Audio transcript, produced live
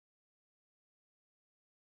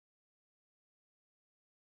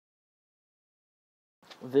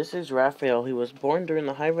This is Raphael. He was born during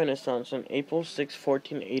the High Renaissance on April 6,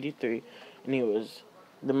 1483, and he was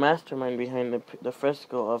the mastermind behind the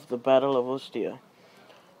fresco of the Battle of Ostia,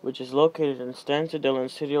 which is located in Stanza del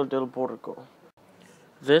Incidio del Borgo.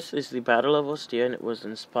 This is the Battle of Ostia, and it was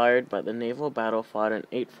inspired by the naval battle fought in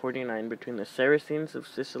 849 between the Saracens of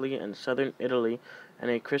Sicily and southern Italy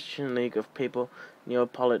and a Christian league of papal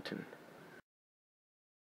Neapolitan.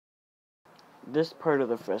 This part of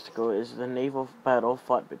the fresco is the naval battle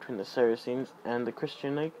fought between the Saracens and the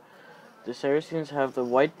Christian League. The Saracens have the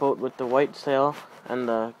white boat with the white sail, and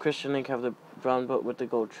the Christian League have the brown boat with the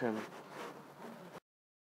gold trim.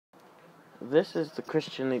 This is the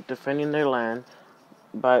Christian League defending their land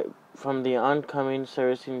from the oncoming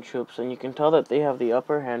Saracen troops, and you can tell that they have the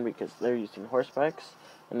upper hand because they're using horsebacks,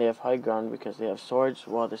 and they have high ground because they have swords,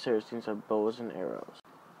 while the Saracens have bows and arrows.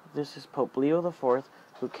 This is Pope Leo IV,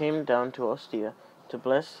 who came down to Ostia to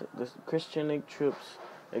bless the Christian League troops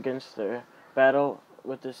against their battle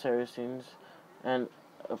with the Saracens, and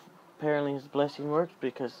apparently his blessing worked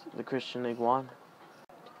because the Christian League won.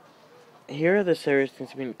 Here are the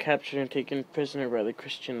Saracens being captured and taken prisoner by the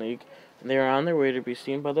Christian League, and they are on their way to be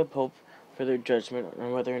seen by the Pope for their judgment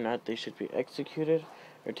on whether or not they should be executed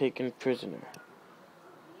or taken prisoner.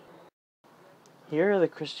 Here are the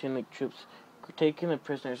Christian League troops taking the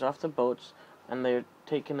prisoners off the boats, and they're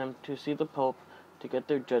taking them to see the Pope to get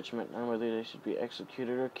their judgment on whether they should be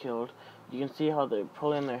executed or killed. You can see how they're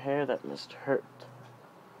pulling their hair. That must hurt.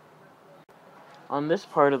 On this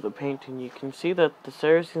part of the painting, you can see that the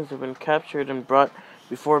Saracens have been captured and brought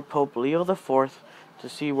before Pope Leo IV to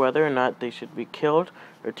see whether or not they should be killed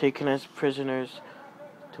or taken as prisoners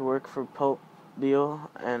to work for Pope Leo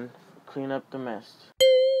and clean up the mess.